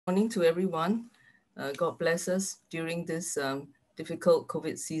Morning to everyone. God bless us during this difficult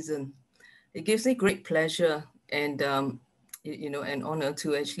COVID season. It gives me great pleasure and an honor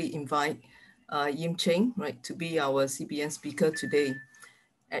to actually invite Yim Cheng, right, to be our CBN speaker today.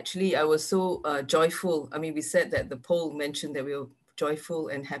 Actually, I was so joyful. I mean, we said that the poll mentioned that we were joyful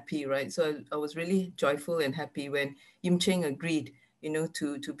and happy, right? So I was really joyful and happy when Yim Cheng agreed,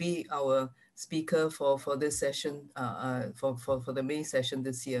 to be our speaker for this session, for the May session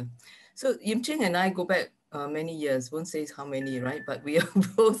this year. So Yim Cheng and I go back many years, won't say how many, right? But we are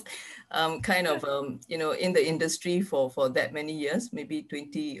both in the industry for that many years, maybe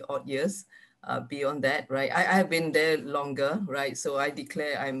 20 odd years beyond that, right? I have been there longer, right? So I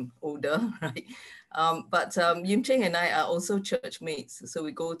declare I'm older, right? But Yim Cheng and I are also church mates. So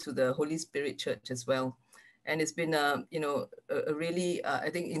we go to the Holy Spirit Church as well. And it's been, a really, I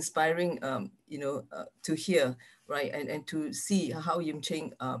think, inspiring, to hear, right? And to see how Yim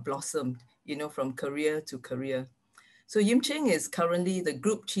Cheng blossomed, from career to career. So Yim Cheng is currently the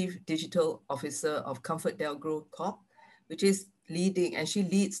Group Chief Digital Officer of ComfortDelGro Corp, which is leading, and she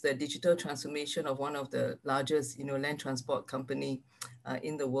leads the digital transformation of one of the largest, land transport company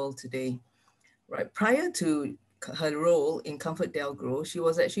in the world today. Right. Prior to her role in ComfortDelGro, she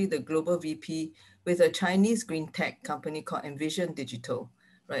was actually the global VP with a Chinese green tech company called Envision Digital,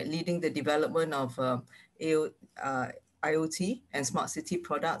 right, leading the development of IoT and smart city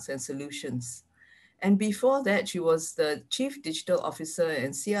products and solutions. And before that, she was the Chief Digital Officer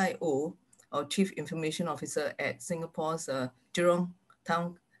and CIO, or Chief Information Officer at Singapore's Jurong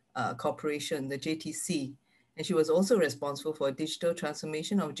Town Corporation, the JTC. And she was also responsible for digital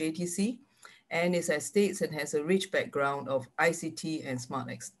transformation of JTC and its estates and has a rich background of ICT and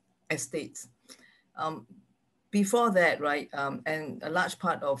smart estates. Um, Before that, right, and a large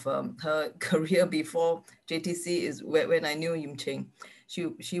part of her career before JTC is when I knew Yim Cheng.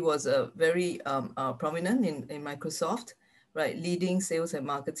 She was very prominent in Microsoft, right, leading sales and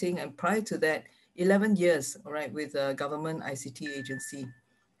marketing. And prior to that, 11 years, right, with a government ICT agency.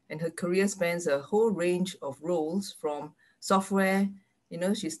 And her career spans a whole range of roles from software.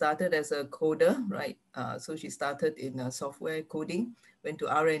 She started as a coder, right? So she started in software coding, went to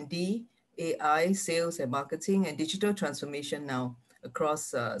R&D, AI, sales and marketing, and digital transformation now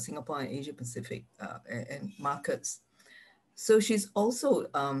across Singapore and Asia Pacific and markets. So she's also,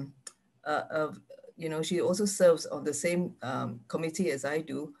 uh, she also serves on the same committee as I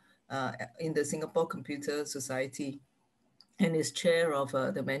do in the Singapore Computer Society and is chair of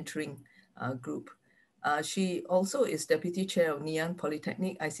the mentoring group. She also is deputy chair of Ngee Ann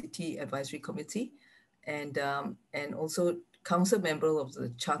Polytechnic ICT Advisory Committee and also council member of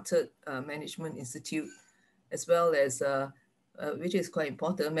the Chartered Management Institute, as well as, which is quite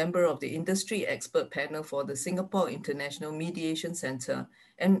important, a member of the industry expert panel for the Singapore International Mediation Center,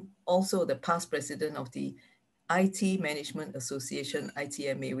 and also the past president of the IT Management Association,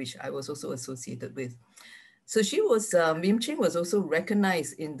 ITMA, which I was also associated with. So Yim Cheng was also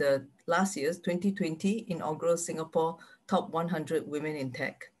recognized in the last year's 2020 inaugural Singapore Top 100 Women in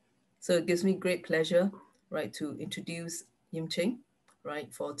Tech. So it gives me great pleasure, right, to introduce Yim Cheng,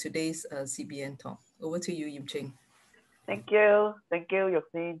 right, for today's CBN talk. Over to you, Yim Cheng. Thank you,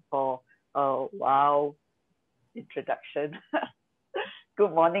 Yoxin, for a wow introduction.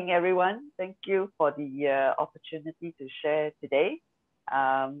 Good morning, everyone. Thank you for the opportunity to share today.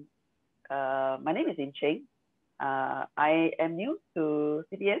 My name is Yim Cheng. I am new to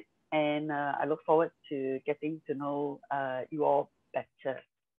CBN, and I look forward to getting to know you all better.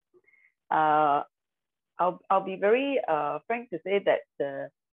 I'll be very frank to say that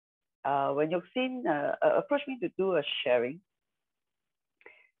when Yoxin approached me to do a sharing,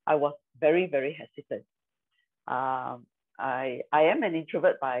 I was very, very hesitant. I am an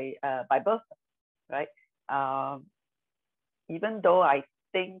introvert by birth, right? Even though I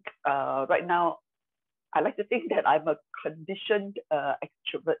think right now, I like to think that I'm a conditioned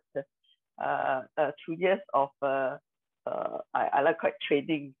extrovert through years of I like quite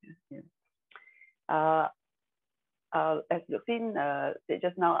training. As you've seen said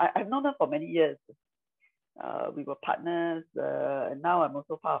just now, I've known her for many years. We were partners, and now I'm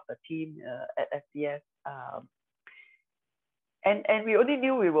also part of the team at SBS. And we only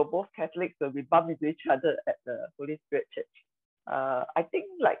knew we were both Catholics when we bumped into each other at the Holy Spirit Church. I think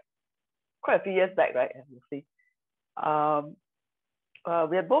like quite a few years back, right? As you see.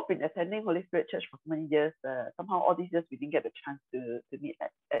 We have both been attending Holy Spirit Church for many years. Somehow all these years we didn't get the chance to meet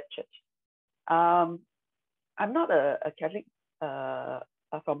at church. I'm not a Catholic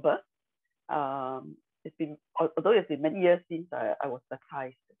from birth. It's been, although it's been many years since I was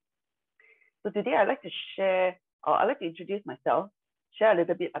baptized. So today I'd like to share, or I'd like to introduce myself share a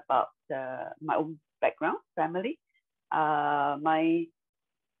little bit about my own background, family, my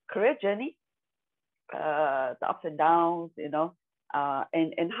career journey, the ups and downs, you know,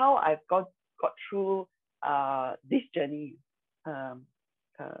 and how I've got through this journey.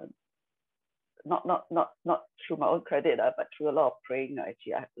 Not through my own credit, but through a lot of praying,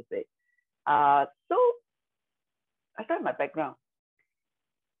 actually, I have to say. So I started my background.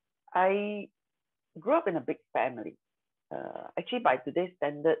 I grew up in a big family. Actually, by today's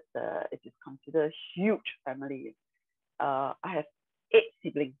standards, it is considered a huge family. I have 8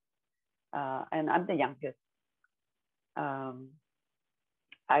 siblings, and I'm the youngest. I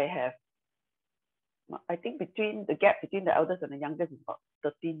think the gap between the eldest and the youngest is about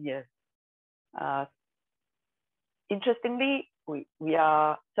 13 years. Interestingly, we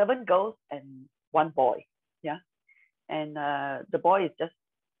are 7 girls and 1 boy. Yeah, and the boy is just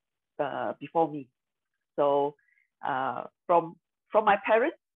before me. So from my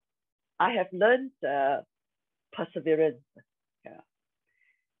parents, I have learned perseverance. Yeah.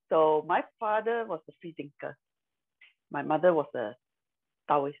 So my father was a free thinker. My mother was a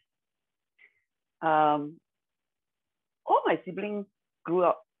Taoist. All my siblings grew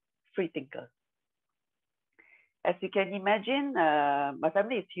up free thinkers. As you can imagine, my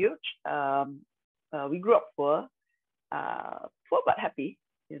family is huge. We grew up poor but happy,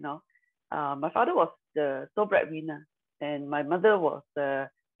 you know. My father was the sole breadwinner, and my mother was the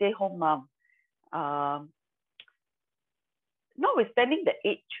stay-home mom. Notwithstanding the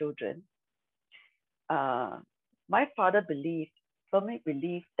 8 children, my father firmly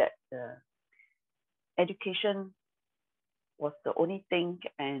believed that education was the only thing,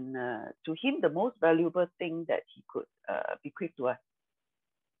 and to him, the most valuable thing that he could bequeath to us.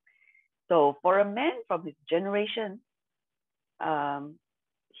 So for a man from his generation,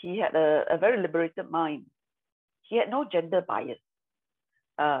 he had a very liberated mind. He had no gender bias.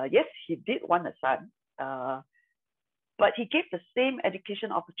 Yes, he did want a son, but he gave the same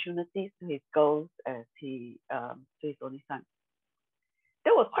education opportunities to his girls as to his only son.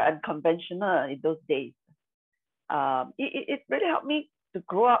 That was quite unconventional in those days. It really helped me to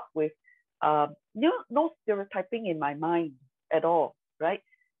grow up with no stereotyping in my mind at all, right?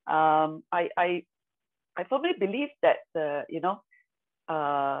 I firmly believe that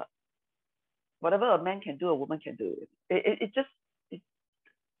whatever a man can do, a woman can do. We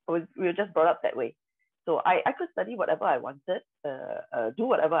were just brought up that way. So I could study whatever I wanted, do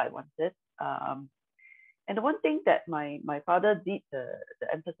whatever I wanted. And the one thing that my father did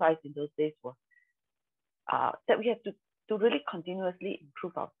emphasize in those days was that we have to really continuously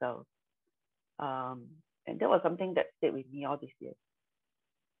improve ourselves. And that was something that stayed with me all these years.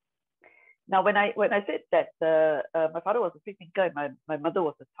 Now, when I said that my father was a free thinker and my mother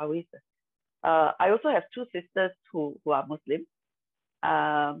was a Taoist, I also have 2 sisters who are Muslim.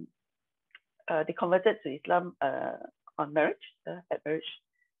 They converted to Islam on marriage, at marriage.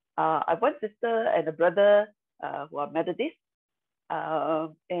 I have 1 sister and a brother who are Methodist,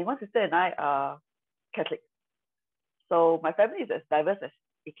 and 1 sister and I are Catholic. So my family is as diverse as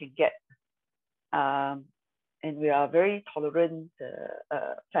it can get, and we are a very tolerant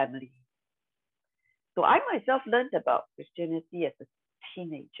family. So I myself learned about Christianity as a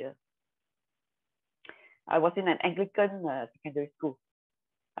teenager. I was in an Anglican secondary school,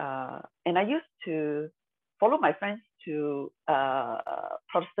 and I used to follow my friends to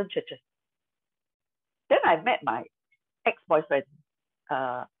Protestant churches. Then I met my ex-boyfriend,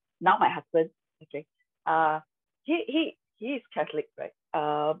 now my husband. Okay, he is Catholic, right?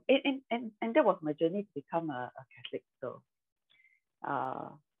 And that was my journey to become a Catholic. So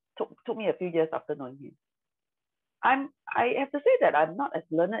took me a few years after knowing him. I have to say that I'm not as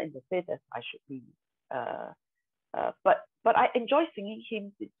learned in the faith as I should be. But I enjoy singing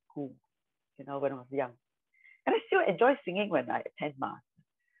hymns in school, you know, when I was young. And I still enjoy singing when I attend Mass.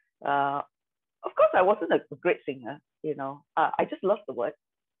 Of course, I wasn't a great singer, you know. I just love the words.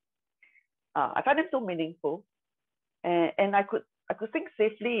 I find them so meaningful. And I could sing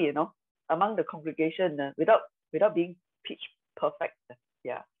safely, you know, among the congregation without being pitch perfect.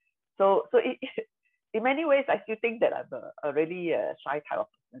 Yeah. So in many ways, I still think that I'm a really shy type of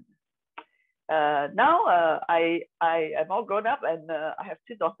person. Now I am all grown up, and I have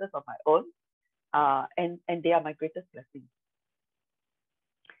 2 daughters of my own, and they are my greatest blessing.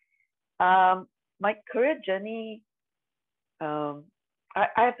 My career journey, I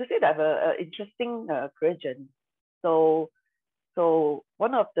have to say that I have an interesting career journey. So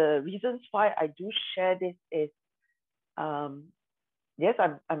one of the reasons why I do share this is, yes,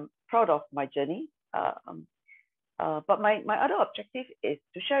 I'm proud of my journey. But my other objective is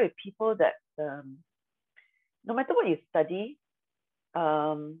to share with people that no matter what you study,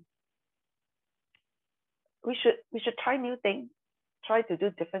 we should try new things, try to do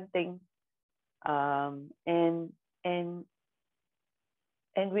different things, and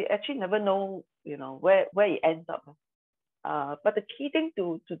we actually never know, where it ends up. But the key thing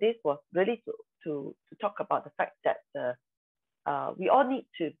to this was really to talk about the fact that we all need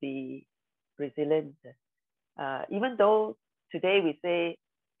to be resilient. Even though today we say,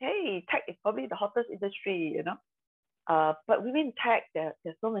 hey, tech is probably the hottest industry, but within tech,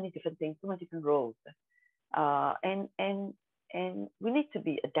 there's so many different things, so many different roles. And we need to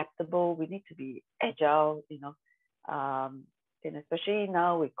be adaptable. We need to be agile, and especially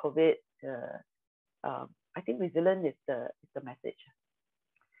now with COVID, I think resilience is the message.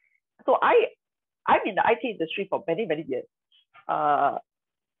 So I'm in the IT industry for many years.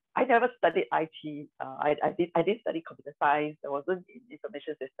 I never studied IT. I didn't study computer science. I wasn't in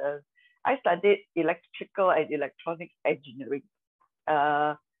information systems. I studied electrical and electronics engineering.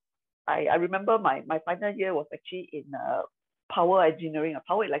 I remember my final year was actually in power engineering,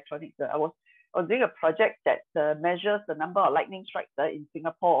 power electronics. I was doing a project that measures the number of lightning strikes in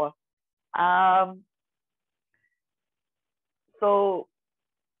Singapore. So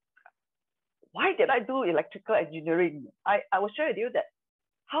why did I do electrical engineering? I will share with you that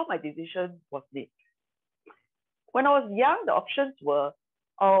how my decision was made. When I was young, the options were,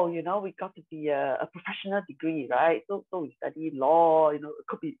 we got to be a professional degree, right? So we study law, it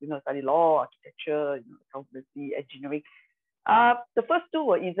could be, study law, architecture, accountancy, engineering. The first two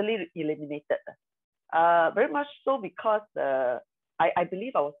were easily eliminated. Very much so because I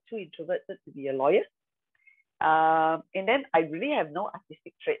believe I was too introverted to be a lawyer. And then I really have no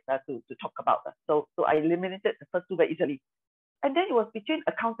artistic traits to talk about. So I eliminated the first two very easily. And then it was between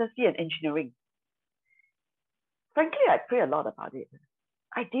accountancy and engineering. Frankly, I prayed a lot about it.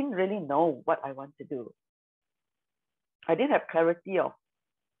 I didn't really know what I want to do. I didn't have clarity of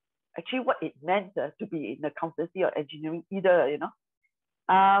actually what it meant to be in accountancy or engineering either,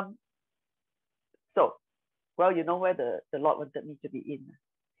 So, well, you know where the Lord wanted me to be in.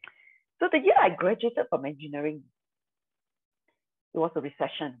 So the year I graduated from engineering, it was a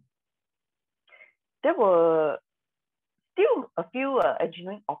recession. There were still a few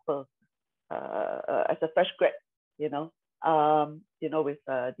engineering offers as a fresh grad, with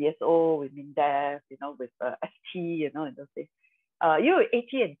DSO, with MINDEF, with ST, in those days.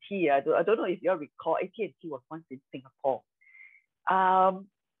 AT&T, I don't know if you all recall, AT&T was once in Singapore.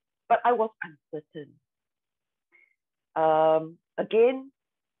 But I was uncertain. Again,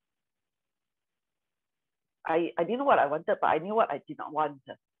 I didn't know what I wanted, but I knew what I did not want.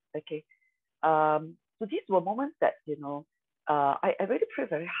 Okay. So these were moments that, I really prayed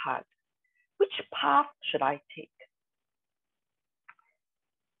very hard. Which path should I take?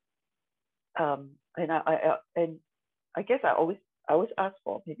 And I guess I always ask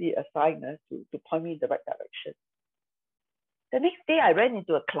for maybe a sign to point me in the right direction. The next day, I ran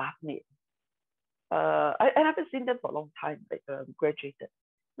into a classmate. I haven't seen them for a long time, like graduated.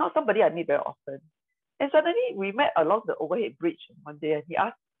 Not somebody I meet very often. And suddenly we met along the overhead bridge one day, and he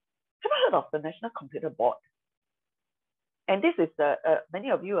asked, "Have you heard of the National Computer Board?" And this is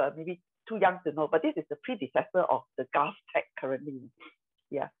many of you are maybe too young to know, but this is the predecessor of the GovTech currently.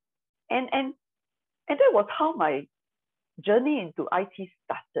 Yeah, and that was how my journey into IT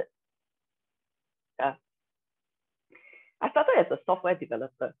started. I started as a software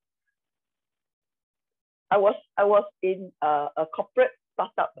developer. I was in a corporate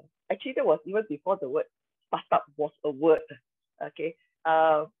startup. Actually, that was even before the word startup was a word. Okay.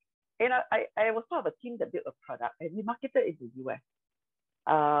 And I was part of a team that built a product, and we marketed it in the US.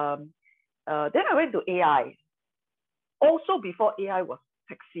 Then I went to AI. Also before AI was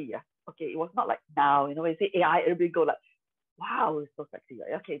sexy. Yeah. Okay, it was not like now, when you say AI, everybody go like, wow, it's so sexy.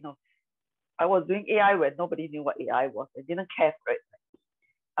 Okay, no. I was doing AI when nobody knew what AI was. I didn't care for it.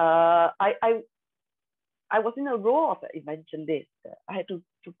 I was in a role of an evangelist. I had to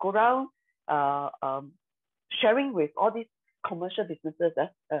go around sharing with all these commercial businesses,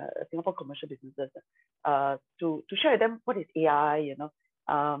 Singapore commercial businesses, to share with them what is AI,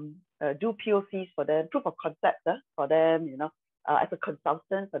 do POCs for them, proof of concept for them, as a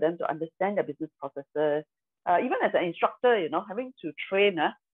consultant for them to understand their business processes. Even as an instructor, having to train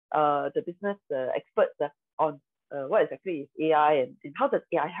the business experts on what exactly is AI and how does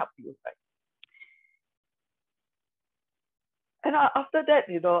AI help you, right? And after that,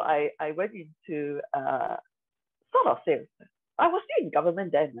 I went into sort of sales. I was still in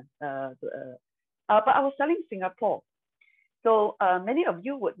government then, but I was selling Singapore. So many of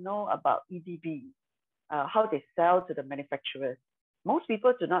you would know about EDB, how they sell to the manufacturers. Most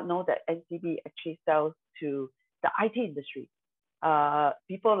people do not know that NCB actually sells to the IT industry.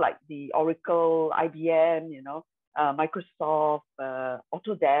 people like the Oracle, IBM, Microsoft,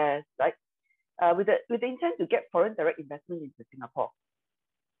 Autodesk, right? With the intent to get foreign direct investment into Singapore.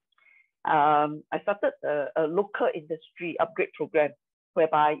 I started a local industry upgrade program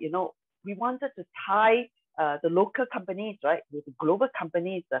whereby, we wanted to tie the local companies, right, with the global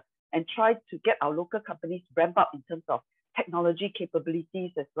companies and try to get our local companies ramp up in terms of technology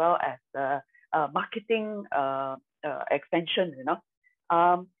capabilities as well as marketing expansion,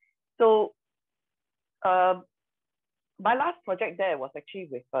 So my last project there was actually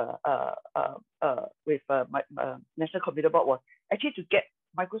with my National Computer Board, was actually to get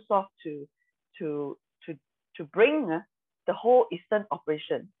Microsoft to bring the whole Eastern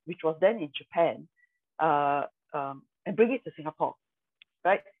operation, which was then in Japan, and bring it to Singapore,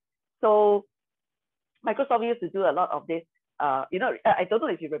 right? So Microsoft used to do a lot of this. I don't know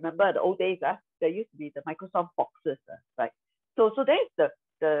if you remember the old days. There used to be the Microsoft boxes, right? So there's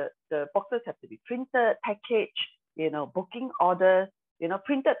the boxes have to be printed, packaged, booking orders,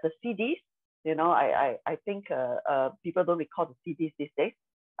 printed the CDs. I think people don't recall the CDs these days.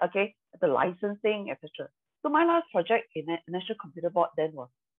 Okay, the licensing, etc. So my last project in National Computer Board then was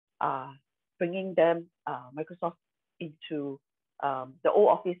bringing them Microsoft into the old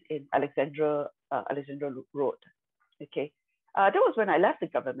office in Alexandra Road. Okay, that was when I left the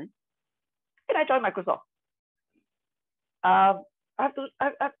government and I joined Microsoft. I have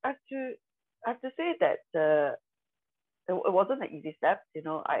to say that it wasn't an easy step.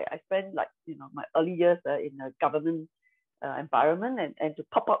 I spent my early years in a government environment, and to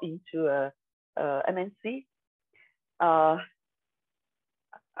pop up into a MNC. I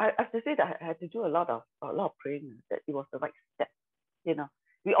have to say that I had to do a lot of praying that it was the right step.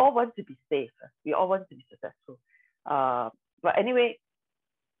 We all want to be safe. We all want to be successful. But anyway,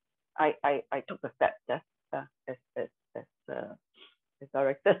 I took the step as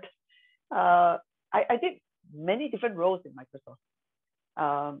directed. I did many different roles in Microsoft.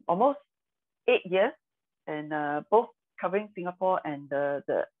 Almost 8 years, and both covering Singapore and the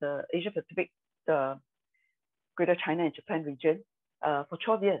Asia Pacific, the Greater China and Japan region, for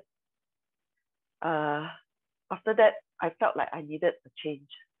 12 years. After that, I felt like I needed a change.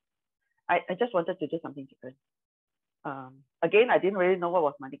 I just wanted to do something different. Again, I didn't really know what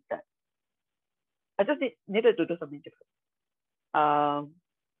was my next step. I just needed to do something different.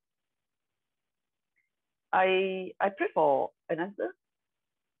 I prayed for an answer.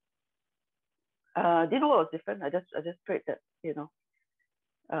 Didn't know what was different. I just prayed that,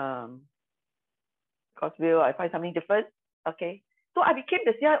 God's will, I find something different. Okay. So I became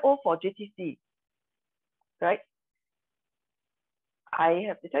the CIO for JTC, right? I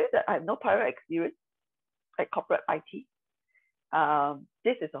have to tell you that I have no prior experience at corporate IT.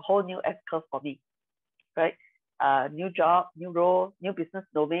 This is a whole new S-curve for me, right? New job, new role, new business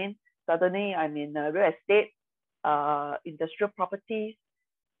domain. Suddenly I'm in real estate, industrial properties.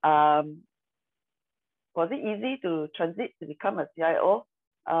 Was it easy to transit to become a CIO?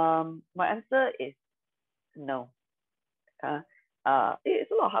 My answer is no.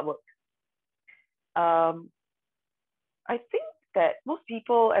 It's a lot of hard work. I think that most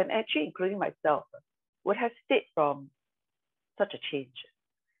people, and actually including myself, would hesitate from such a change.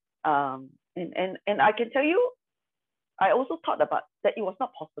 And I can tell you, I also thought about that it was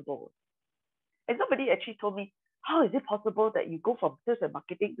not possible. And somebody actually told me, how is it possible that you go from sales and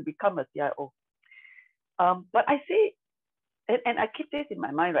marketing to become a CIO? But I say, and I keep this in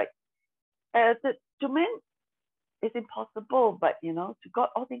my mind, right? To men, it's impossible, but to God,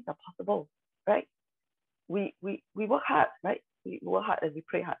 all things are possible, right? We work hard, right? We work hard and we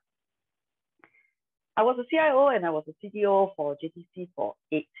pray hard. I was a CIO and I was a CDO for JTC for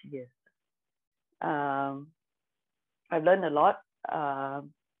 8 years. I learned a lot.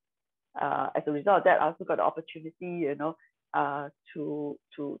 As a result of that, I also got the opportunity, to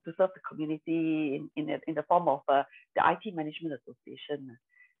serve the community in the form of the IT Management Association.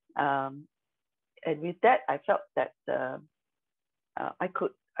 And with that, I felt that I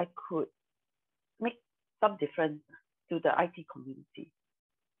could make some difference to the IT community.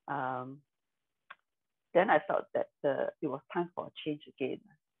 Then I felt that it was time for a change again.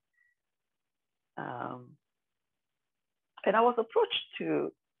 And I was approached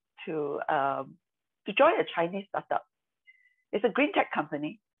to join a Chinese startup. It's a green tech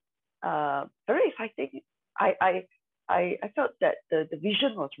company. Very exciting. I felt that the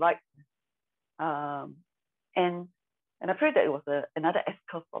vision was right. And I prayed that it was another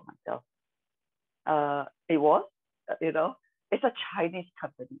S-curve for myself. It was, it's a Chinese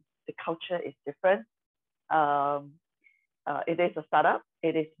company. The culture is different. It is a startup.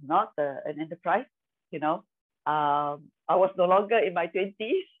 It is not an enterprise. I was no longer in my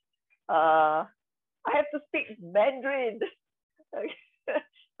 20s. I have to speak Mandarin.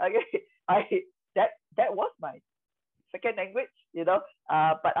 Okay, that was my second language,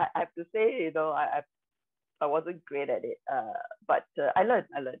 but I have to say, I wasn't great at it. But I learned.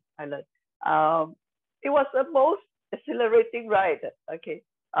 It was the most exhilarating ride. Okay.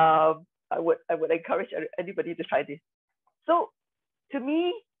 I would encourage anybody to try this. So to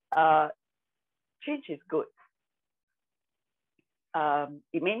me, change is good.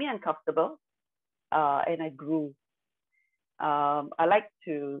 It made me uncomfortable, and I grew. I like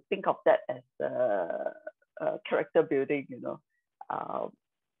to think of that as character building.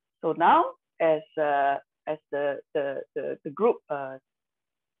 So now, as the group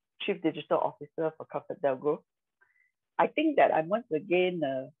chief digital officer for ComfortDelGro, I think that I'm once again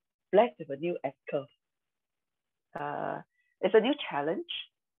blessed with a new S curve. It's a new challenge.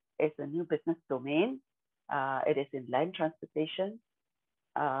 It's a new business domain. It is in land transportation.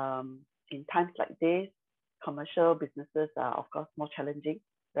 In times like this, commercial businesses are, of course, more challenging,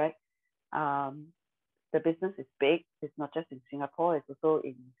 right? The business is big. It's not just in Singapore. It's also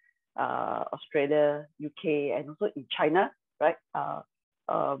in Australia, UK, and also in China, right?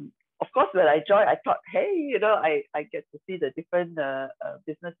 Of course, when I joined, I thought, hey, I get to see the different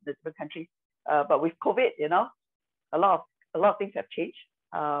business in the different countries. But with COVID, a lot of things have changed.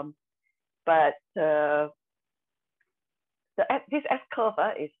 But this S curve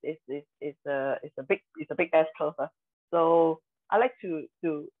is a big S curve. So I like to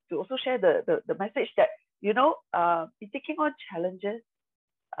also share the message that in taking on challenges,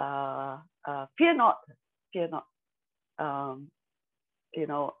 fear not.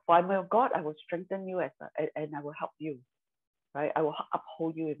 For I'm of God, I will strengthen you and I will help you, right? I will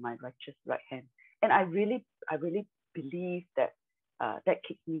uphold you in my righteous right hand. And I really believe that that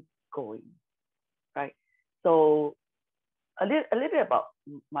keeps me going, right? So a little bit about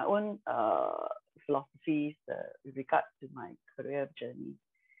my own philosophies with regard to my career journey.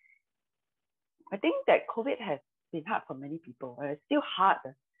 I think that COVID has been hard for many people. It's still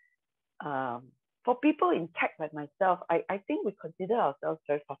hard. For people in tech like myself, I think we consider ourselves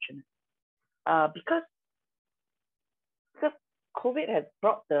very fortunate because COVID has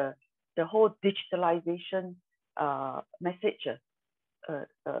brought the whole digitalization message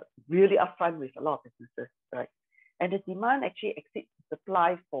really upfront with a lot of businesses, right? And the demand actually exceeds the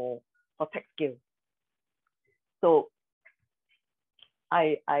supply for tech skills. So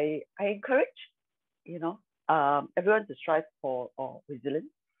I encourage everyone to strive for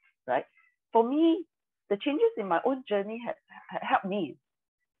resilience, right? For me, the changes in my own journey have helped me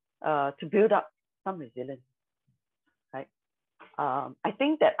to build up some resilience, right? I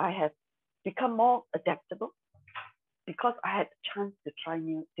think that I have become more adaptable because I had the chance to try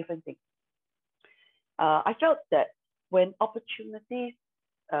different things. I felt that when opportunities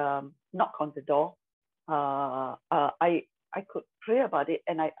knock on the door, I could pray about it,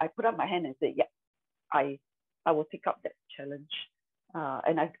 and I put up my hand and say, yeah, I will take up that challenge,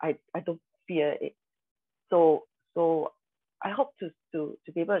 and I don't fear it. So I hope to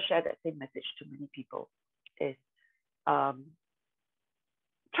be able to share that same message to many people. Is try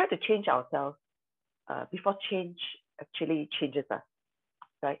to change ourselves before change actually changes us,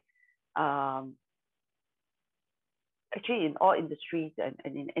 right? Actually, in all industries and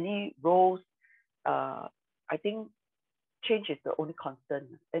in any roles, I think change is the only constant.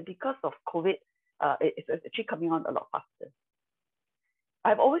 And because of COVID, it's actually coming on a lot faster.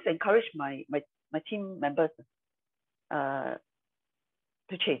 I've always encouraged my team members to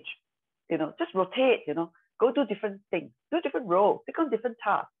change. Just rotate. Go do different things, do different roles, take on different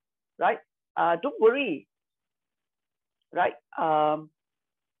tasks, right? Don't worry, right? Don't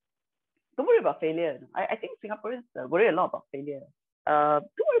worry about failure. I think Singaporeans worry a lot about failure.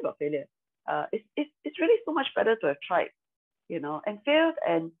 Don't worry about failure. It's really so much better to have tried, and failed,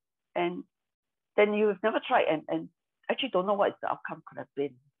 and then you've never tried and actually don't know what the outcome could have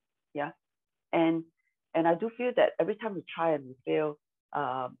been. Yeah. And I do feel that every time we try and we fail,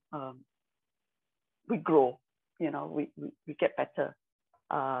 we grow, we get better.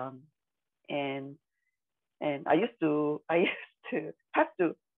 And I used to have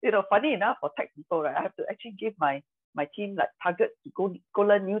to, funny enough, for tech people, right, I have to actually give my team like targets to go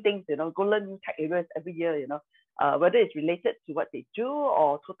learn new things, go learn new tech areas every year, whether it's related to what they do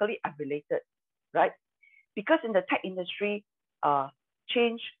or totally unrelated, right? Because in the tech industry,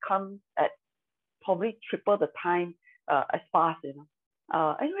 change comes at probably triple the time as fast, and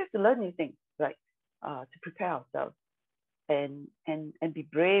we have to learn new things, right? To prepare ourselves and be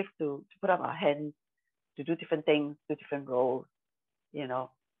brave to put up our hands, to do different things, do different roles,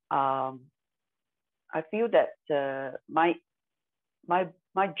 I feel that my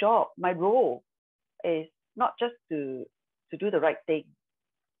job, my role is not just to do the right thing,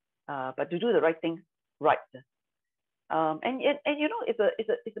 but to do the right thing right. And you know,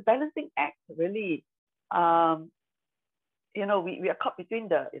 it's a balancing act, really. You know, we are caught between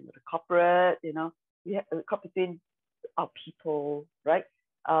the corporate, you know, we have caught between our people, right?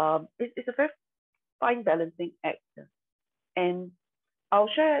 It's a very fine balancing act, and I'll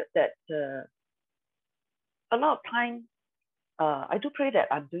share that a lot of times I do pray that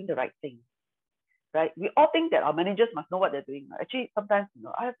I'm doing the right thing, right? We all think that our managers must know what they're doing. Actually, sometimes, you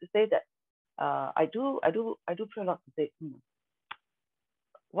know, I have to say that I do pray a lot to say,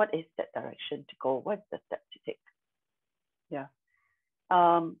 what is that direction to go? What's the step to take? Yeah.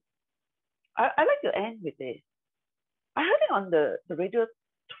 I like to end with this. I heard it on the radio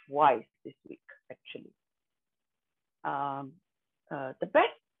twice this week, actually. The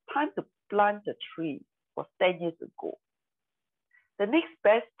best time to plant a tree was 10 years ago. The next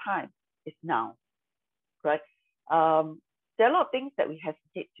best time is now, right? There are a lot of things that we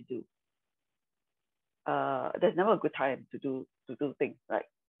hesitate to do. There's never a good time to do things, right?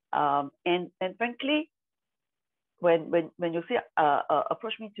 And frankly, when you see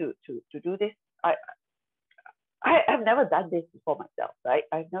approach me to do this, I have never done this before myself, right?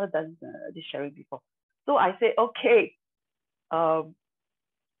 I've never done this sharing before. So I say, okay,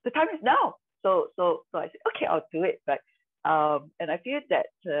 the time is now. So I say, okay, I'll do it, right? And I feel that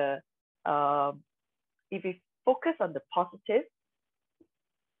if we focus on the positive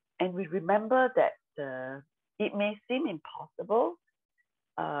and we remember that it may seem impossible,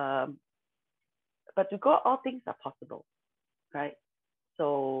 but to God, all things are possible, right?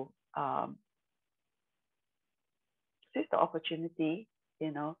 So seize the opportunity,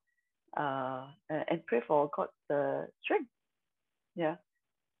 you know, and pray for God's strength. Yeah.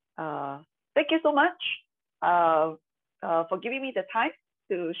 Thank you so much for giving me the time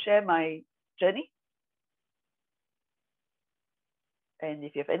to share my journey. And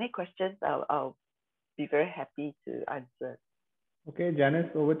if you have any questions, I'll be very happy to answer. Okay, Janice,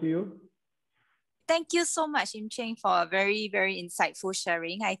 over to you. Thank you so much, Yim Cheng, for a very, very insightful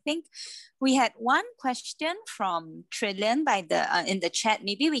sharing. I think we had one question from Trillian by the in the chat.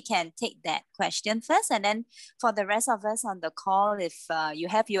 Maybe we can take that question first, and then for the rest of us on the call, if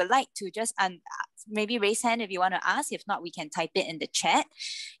you would like to just maybe raise hand if you want to ask. If not, we can type it in the chat.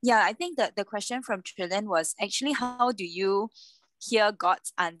 Yeah, I think the question from Trillian was actually, how do you hear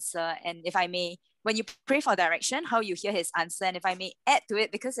God's answer? And if I may, when you pray for direction, how you hear his answer. And if I may add to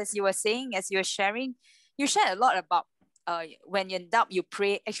it, because as you were saying, as you were sharing, you shared a lot about when you're in doubt, you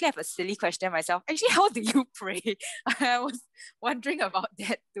pray. Actually, I have a silly question myself. Actually, how do you pray? I was wondering about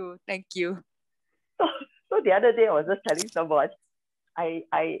that too. Thank you. So the other day I was just telling someone, I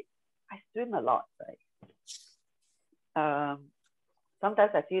swim a lot, right?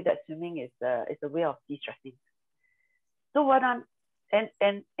 Sometimes I feel that swimming is a way of de-stressing. So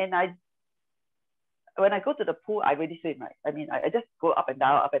when I go to the pool, I really swim, right? I mean, I just go up and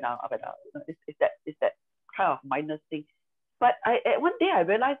down, up and down, up and down. You know, it's that kind of mindless thing. But one day I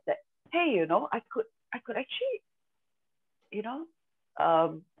realized that, hey, you know, I could actually, you know,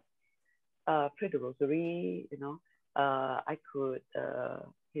 pray the rosary, you know, I could,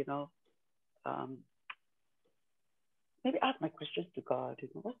 you know, maybe ask my questions to God, you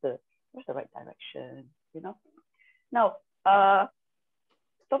know, what's the right direction, you know? Now,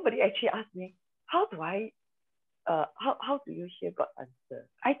 somebody actually asked me, how do you hear God's answer?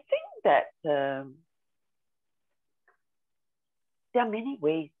 I think that there are many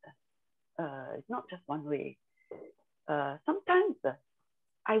ways. It's not just one way. Sometimes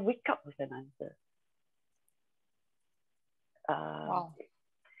I wake up with an answer. Wow.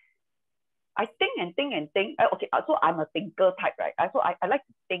 I think and think and think. Okay, so I'm a thinker type, right? So I like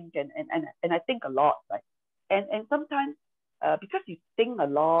to think and I think a lot, right? And sometimes because you think a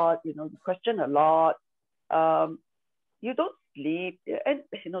lot, you know, you question a lot, you don't sleep, and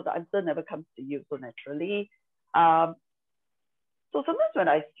you know the answer never comes to you so naturally. So sometimes when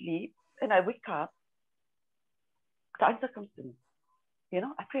I sleep and I wake up, the answer comes to me. You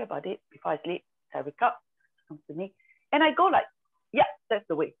know, I pray about it before I sleep. I wake up, it comes to me, and I go like, yeah, that's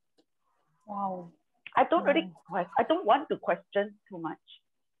the way. Wow. I don't really I don't want to question too much,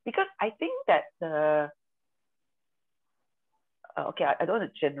 because I think that okay, I don't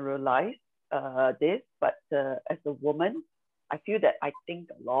want to generalize this, but as a woman, I feel that I think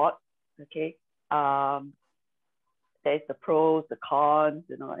a lot. Okay, there's the pros, the cons,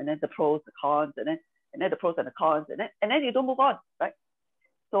 you know, and then the pros, the cons, and then the pros and the cons, and then you don't move on, right?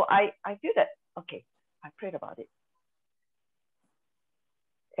 So I feel that, okay, I prayed about it,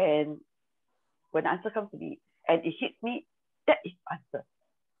 and when the answer comes to me and it hits me, that is the answer,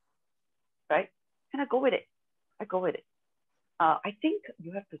 right? And I go with it. I think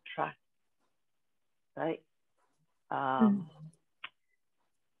you have to trust, right? And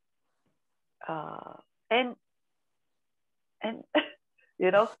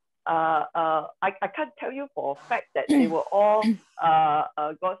you know, I can't tell you for a fact that they were all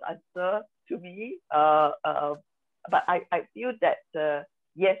God's answer to me. But I feel that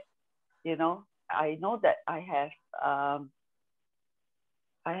yes, you know, I know that I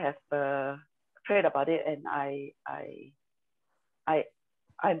have prayed about it, and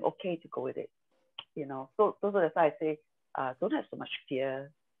I'm okay to go with it. You know, so that's why I say, don't have so much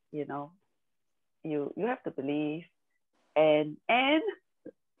fear. You know, you have to believe, and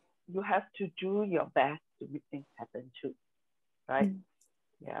you have to do your best to make things happen too, right?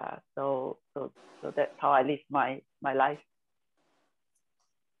 Yeah. So that's how I live my life.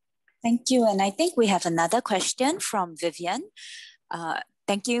 Thank you. And I think we have another question from Vivian.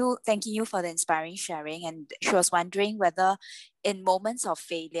 Thank you for the inspiring sharing. And she was wondering whether in moments of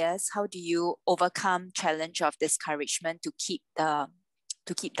failures, how do you overcome challenge of discouragement to keep the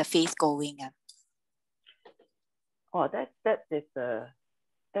faith going? Oh, that is a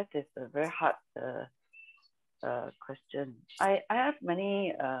very hard question. I have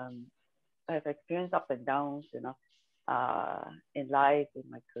many I have experienced up and downs, you know, in life, in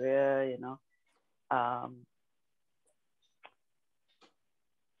my career, you know.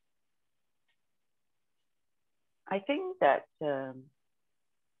 I think that the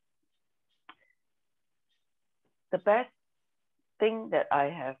best thing that I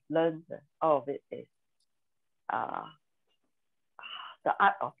have learned out of it is the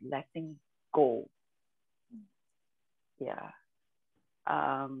art of letting go. Yeah.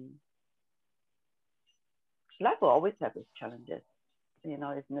 Life will always have its challenges. You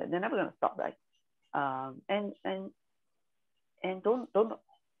know, they're never going to stop, right? And don't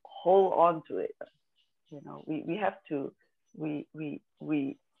hold on to it. You know, we have to we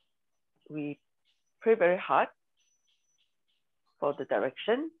pray very hard for the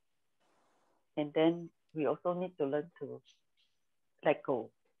direction, and then we also need to learn to let go.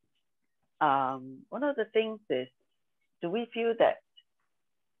 One of the things is, do we feel that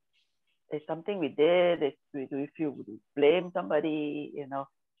it's something we did? Do we feel we blame somebody? You know,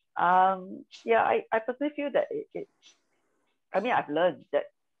 yeah, I personally feel that I mean, I've learned that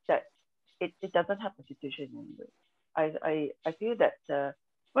it doesn't have a situation anyway. I feel that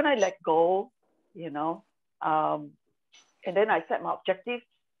when I let go, you know, and then I set my objective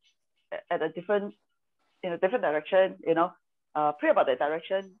at a different direction, you know, pray about that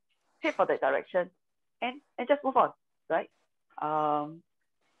direction, pay for that direction, and just move on, right?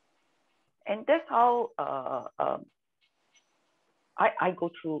 And that's how I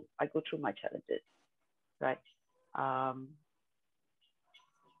go through my challenges, right?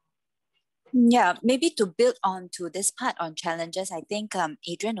 Yeah, maybe to build on to this part on challenges, I think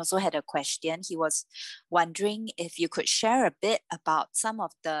Adrian also had a question. He was wondering if you could share a bit about some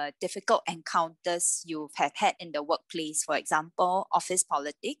of the difficult encounters you've had in the workplace, for example, office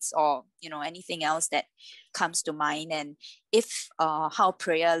politics, or anything else that comes to mind, and if how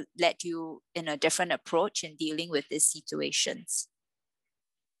prayer led you in a different approach in dealing with these situations.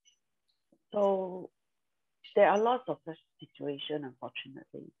 So there are lots of such situations,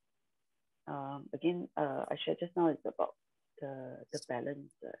 unfortunately. Again, I shared just now, it's about the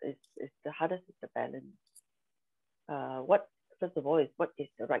balance. It's the hardest is the balance. First of all, is what is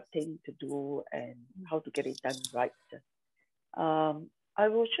the right thing to do and how to get it done right. I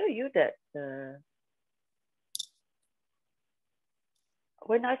will show you that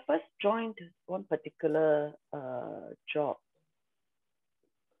when I first joined one particular job,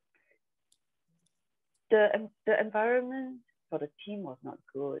 the environment for the team was not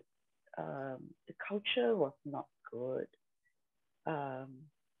good. The culture was not good.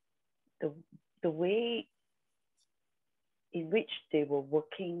 The way in which they were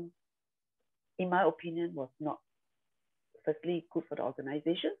working, in my opinion, was not, firstly, good for the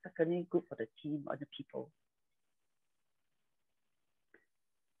organization, secondly, good for the team or the people.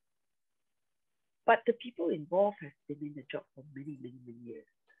 But the people involved have been in the job for many, many, many years.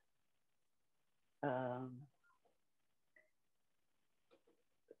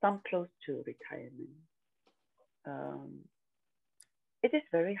 Some close to retirement. It is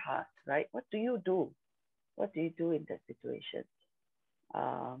very hard, right? What do you do? What do you do in that situation?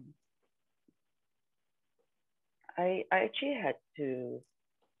 I actually had to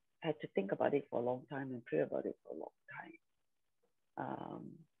think about it for a long time and pray about it for a long time.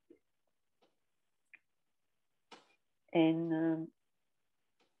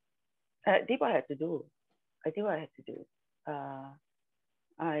 I did what I had to do. I did what I had to do.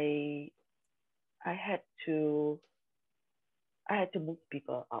 I had to move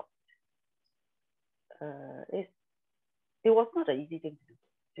people out. It was not an easy thing to do.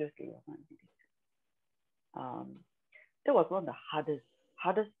 Seriously, it was not an easy thing to do. That was one of the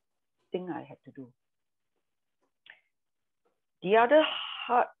hardest thing I had to do. The other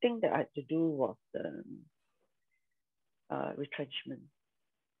hard thing that I had to do was retrenchment.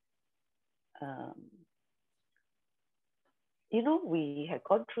 You know, we had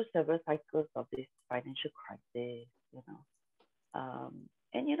gone through several cycles of this financial crisis, you know.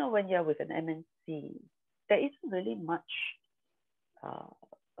 And you know, when you're with an MNC, there isn't really much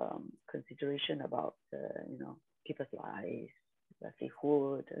consideration about you know, people's lives,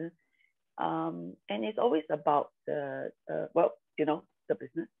 livelihood, and it's always about well, you know, the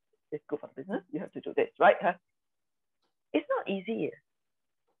business. It's good for the business. You have to do this, right? Huh? It's not easy.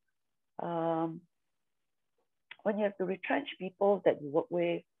 When you have to retrench people that you work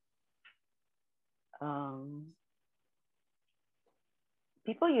with,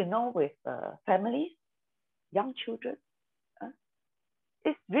 people you know with families, young children,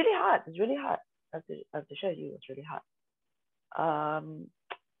 it's really hard. It's really hard. I have to share with you, it's really hard.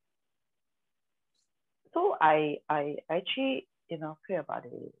 So I actually, you know, care about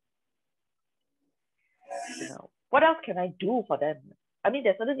it. You know, what else can I do for them? I mean,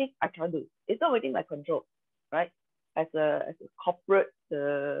 there's certain things I can't do. It's not within my control, right? As a corporate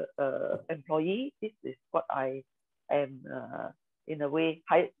employee, this is what I am in a way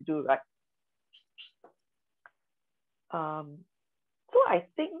hired to do, right? So I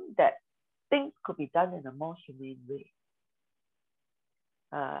think that things could be done in a more humane way,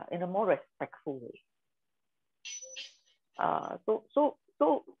 in a more respectful way.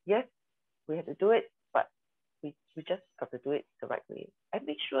 So yes, we have to do it, but we just have to do it the right way and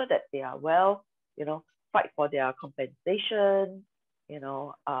make sure that they are well, you know, fight for their compensation, you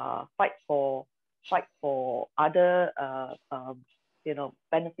know, fight for other you know,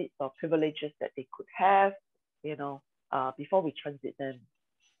 benefits or privileges that they could have, you know, before we transit them.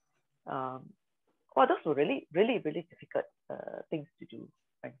 Well, those were really difficult things to do,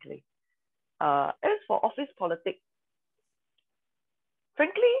 frankly. As for office politics,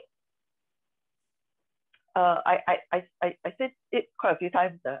 frankly, I said it quite a few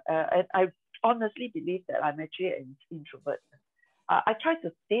times, and I honestly believe that I'm actually an introvert. I try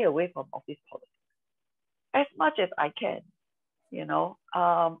to stay away from office politics as much as I can. You know,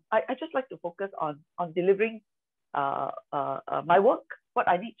 I just like to focus on delivering my work, what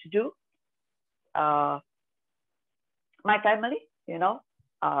I need to do, my family. You know,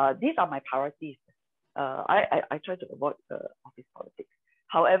 these are my priorities. I try to avoid office politics.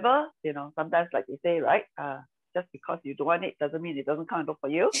 However, you know, sometimes, like they say, right, just because you don't want it doesn't mean it doesn't come and look for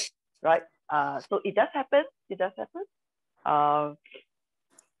you, right? So it does happen. It does happen.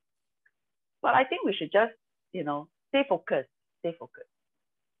 But I think we should just, you know, stay focused,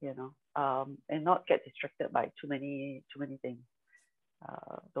 you know, and not get distracted by too many things.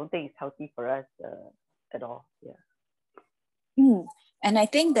 Don't think it's healthy for us at all. Yeah. And I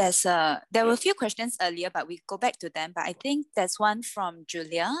think there were a few questions earlier, but we go back to them. But I think there's one from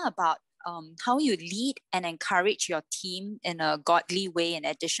Julia about how you lead and encourage your team in a godly way in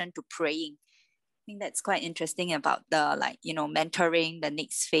addition to praying. I think that's quite interesting about the, like, you know, mentoring the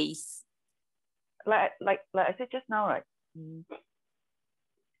next phase. Like I said just now, right?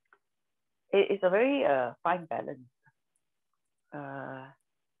 It's a very fine balance.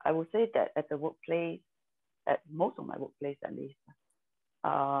 I would say that at the workplace, at most of my workplace at least,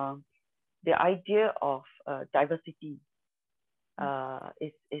 the idea of diversity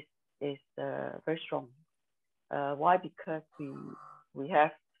is very strong. Why? Because we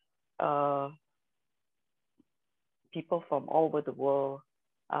have people from all over the world,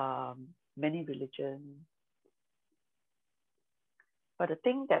 many religions. But the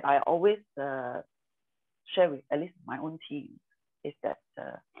thing that I always share with at least my own team is that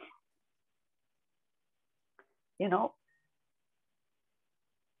you know,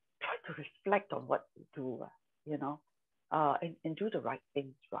 try to reflect on what you do, you know, and do the right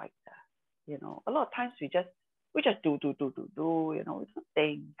things right. You know, a lot of times we just do, you know, we don't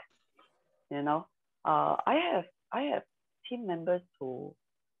think, you know. I have team members who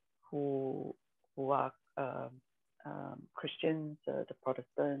are Christians, the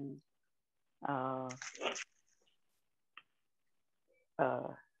Protestants,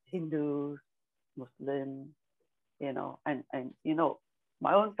 Hindus, Muslims, you know, and you know,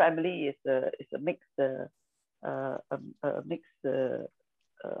 my own family is a mixed a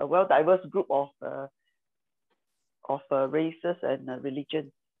well diverse group of races and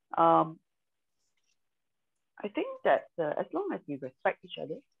religions. I think that as long as we respect each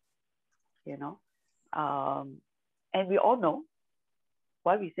other, you know, and we all know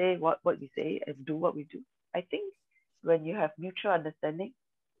why we say what we say and do what we do. I think when you have mutual understanding,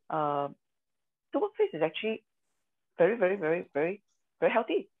 the workplace is actually very, very, very, very, very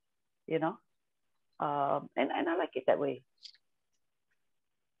healthy, you know, and I like it that way.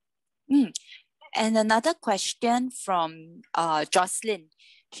 And another question from Jocelyn.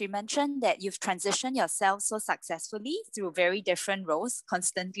 She mentioned that you've transitioned yourself so successfully through very different roles,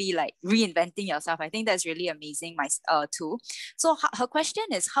 constantly like reinventing yourself. I think that's really amazing, too. So her question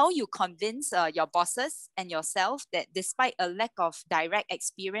is how you convince your bosses and yourself that despite a lack of direct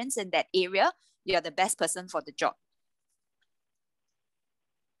experience in that area, you're the best person for the job.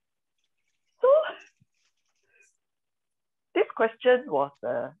 So this question was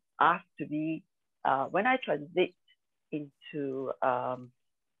asked to me when I transit into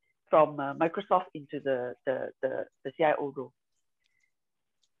from Microsoft into the CIO role.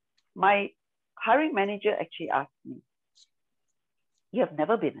 My hiring manager actually asked me, "You have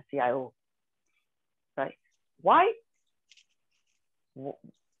never been a CIO, right? Why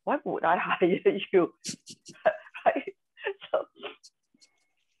would I hire you?" Right?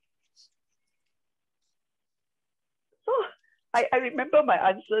 So I remember my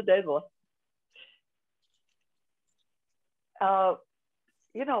answer then was,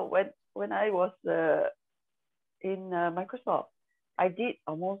 you know, when I was in Microsoft, I did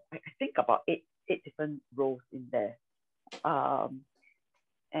almost, I think about eight different roles in there.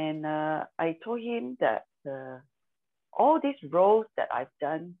 And I told him that all these roles that I've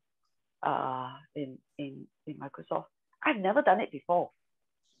done in Microsoft, I've never done it before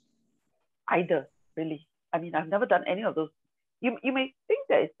either, really. I mean, I've never done any of those. You may think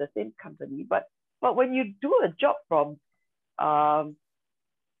that it's the same company, but when you do a job from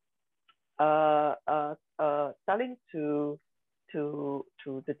selling to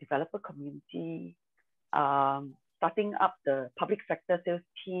the developer community, starting up the public sector sales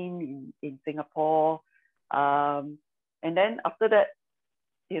team in Singapore, and then after that,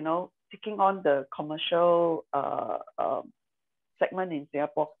 you know, taking on the commercial segment in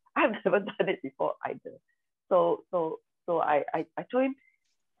Singapore. I've never done it before either. So I told him,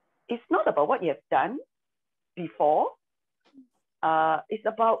 it's not about what you have done before. It's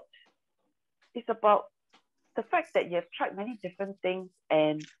about the fact that you have tried many different things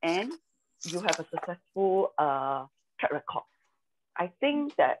and you have a successful track record. I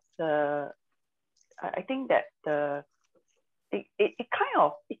think that it kind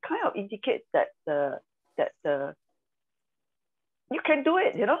of indicates that you can do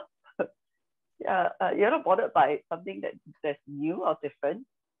it, you know. You're not bothered by something that's new or different.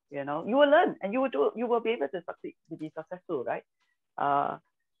 You know, you will learn and you will be able to succeed, to be successful, right?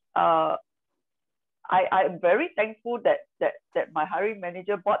 I'm very thankful that my hiring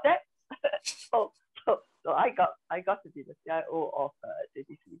manager bought that. so I got to be the CIO of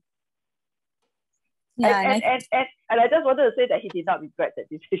JTC. Yeah, and I just wanted to say that he did not regret that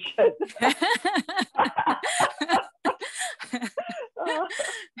decision.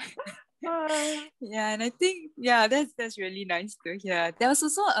 Yeah, and I think that's really nice to hear. There was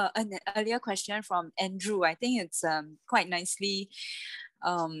also an earlier question from Andrew. I think it's quite nicely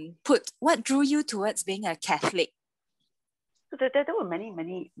put. What drew you towards being a Catholic? So there were many.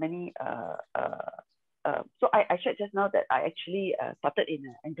 So I shared just now that I actually started in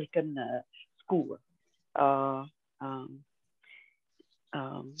an Anglican school. And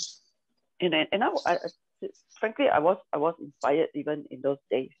I frankly I was inspired even in those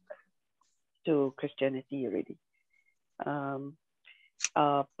days to Christianity already.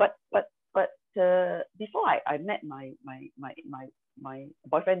 But before I met my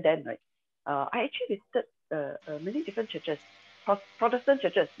boyfriend then, right? I actually visited many different churches, Protestant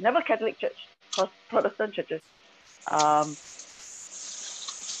churches, never Catholic church, Protestant churches. I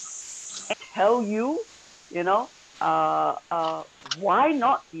tell you, you know, why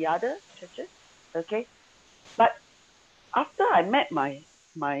not the other churches? Okay, but after I met my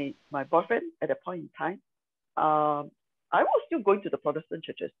boyfriend at that point in time, I was still going to the Protestant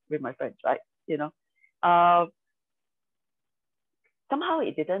churches with my friends, right? You know, somehow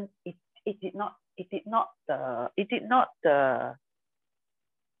it did not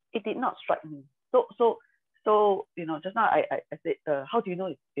strike me. So you know, just now I said, how do you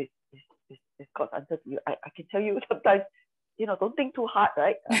know it's God's answer to you? I can tell you sometimes, you know, don't think too hard,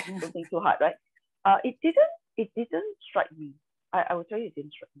 right? Don't think too hard, right? It didn't strike me. I will tell you, it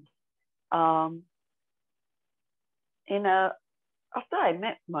didn't strike me. And after I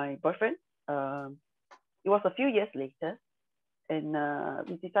met my boyfriend, it was a few years later,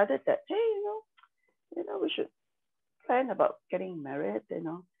 we decided that, hey, we should plan about getting married,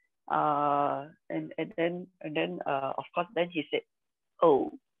 and then of course then he said,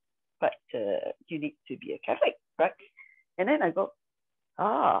 oh, but you need to be a Catholic, right? And then I go,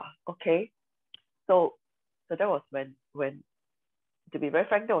 okay. So that was when to be very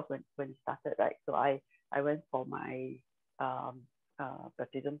frank, that was when it started, right? So I went for my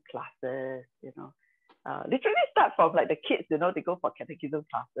baptism classes, literally start from like the kids, they go for catechism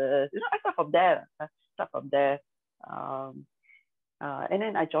classes. I start from there. And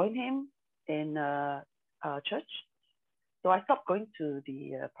then I joined him in church. So I stopped going to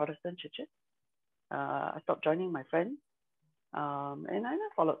the Protestant churches. I stopped joining my friends, and I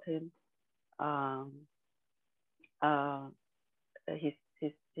followed him.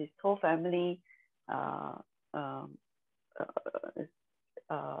 His whole family is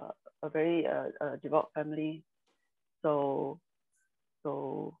a very devout family. So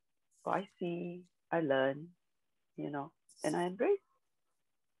I see, I learn, and I embrace.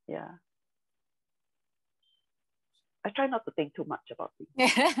 Yeah. I try not to think too much about it.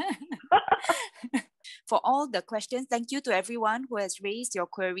 For all the questions, thank you to everyone who has raised your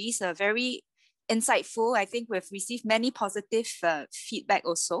queries. Very insightful. I think we've received many positive feedback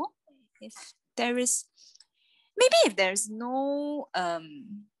also. If there's no, I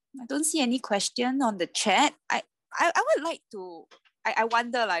don't see any question on the chat. I would like to, I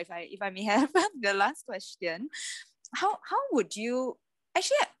wonder if I may have the last question. How would you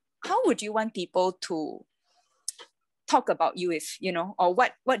want people to talk about you, if or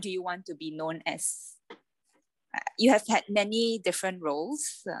what do you want to be known as? You have had many different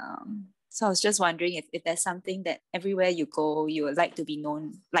roles, so I was just wondering if there's something that everywhere you go you would like to be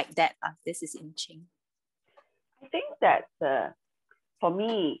known like that. This is Yim Cheng. I think that for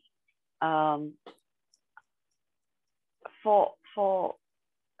me, for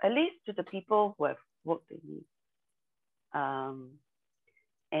at least to the people who have worked with me,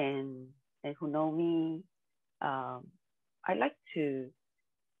 and who know me, I like to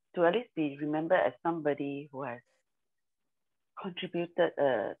at least be remembered as somebody who has contributed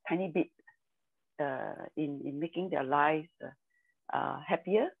a tiny bit in making their lives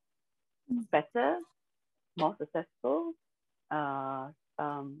happier, better, more successful,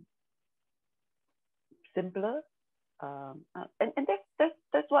 simpler, and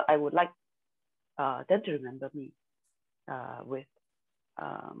that's what I would like them to remember me with.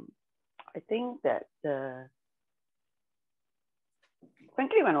 I think that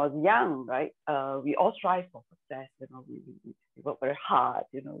frankly, when I was young, right, we all strive for success. We work very hard.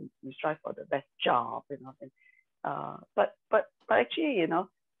 We strive for the best job. But actually,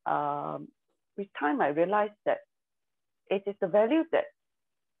 with time, I realized that it is the value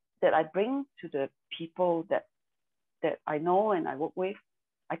that I bring to the people that I know and I work with.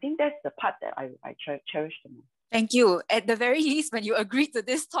 I think that's the part that I cherish the most. Thank you. At the very least, when you agreed to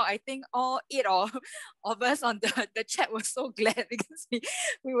this talk, I think all 8 of us on the chat were so glad, because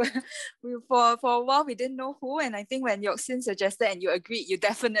we were for a while we didn't know who, and I think when Yok Sin suggested and you agreed, you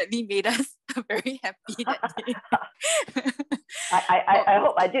definitely made us very happy that day. I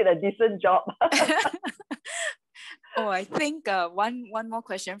hope I did a decent job. I think one more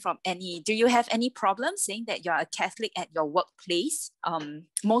question from Annie. Do you have any problem saying that you're a Catholic at your workplace?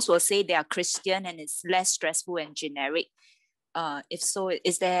 Most will say they are Christian and it's less stressful and generic. If so,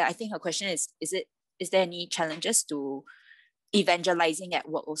 is there, I think her question is there any challenges to evangelizing at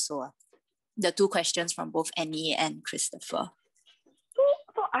work also? The two questions from both Annie and Christopher.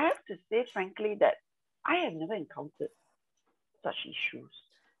 So I have to say, frankly, that I have never encountered such issues.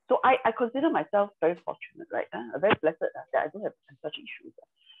 So I consider myself very fortunate, right? Very blessed that I don't have such issues.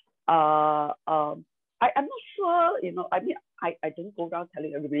 I'm not sure, I mean, I don't go around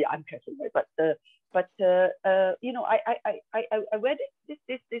telling everybody I'm Catholic, right? But I wear this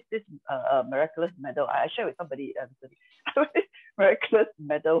miraculous medal. I share with somebody. I wear this miraculous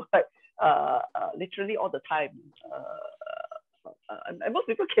medal, right? Literally all the time. And most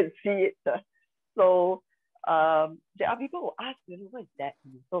people can see it. So there are people who ask, what is that?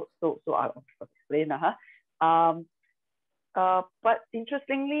 So I'll explain. But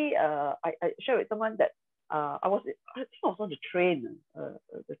interestingly, I shared with someone that I think I was on the train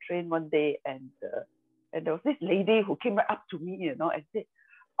one day, and there was this lady who came right up to me, and said,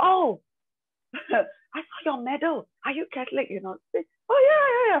 "Oh, I saw your medal. Are you Catholic?" Say, "Oh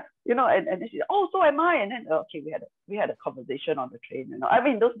yeah. And then she said, "Oh, so am I." And then okay, we had a conversation on the train. I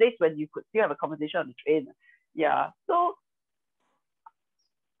mean, those days when you could still have a conversation on the train. Yeah. So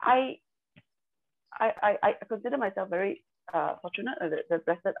I consider myself very fortunate,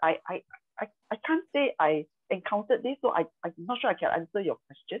 blessed. I can't say I encountered this, so I'm not sure I can answer your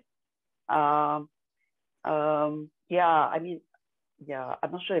question. Yeah, I mean, yeah,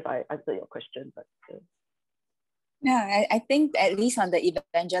 I'm not sure if I answered your question, but yeah, I think at least on the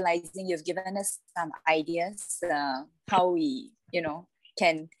evangelizing, you've given us some ideas how we,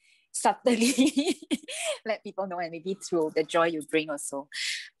 can subtly let people know, and maybe through the joy you bring also.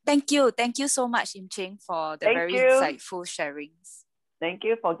 Thank you so much, Yim Cheng, for the very insightful sharings. Thank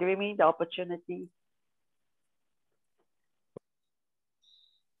you for giving me the opportunity.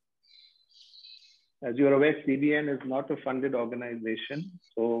 As you are aware, CBN is not a funded organization,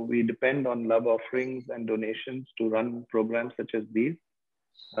 so we depend on love offerings and donations to run programs such as these.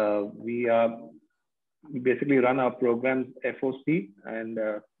 We basically run our programs FOC, and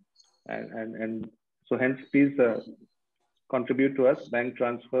so hence please contribute to us, bank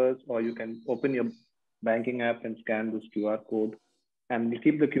transfers, or you can open your banking app and scan this QR code, and we'll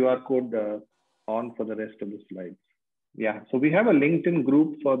keep the QR code on for the rest of the slides. Yeah, so we have a LinkedIn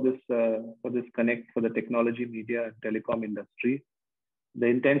group for this Connect for the technology, media, and telecom industry. The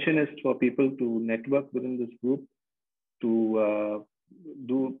intention is for people to network within this group, to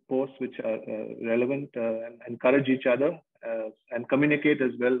do posts which are relevant and encourage each other, and communicate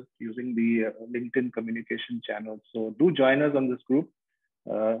as well using the LinkedIn communication channels. So do join us on this group,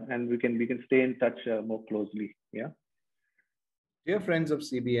 and we can stay in touch more closely. Yeah. Dear friends of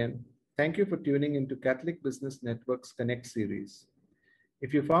CBN, thank you for tuning into Catholic Business Network's Connect series.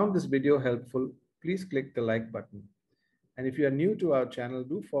 If you found this video helpful, please click the like button. And if you are new to our channel,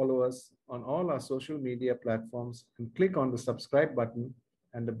 do follow us on all our social media platforms and click on the subscribe button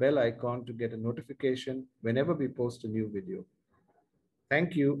and the bell icon to get a notification whenever we post a new video.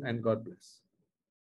 Thank you and God bless.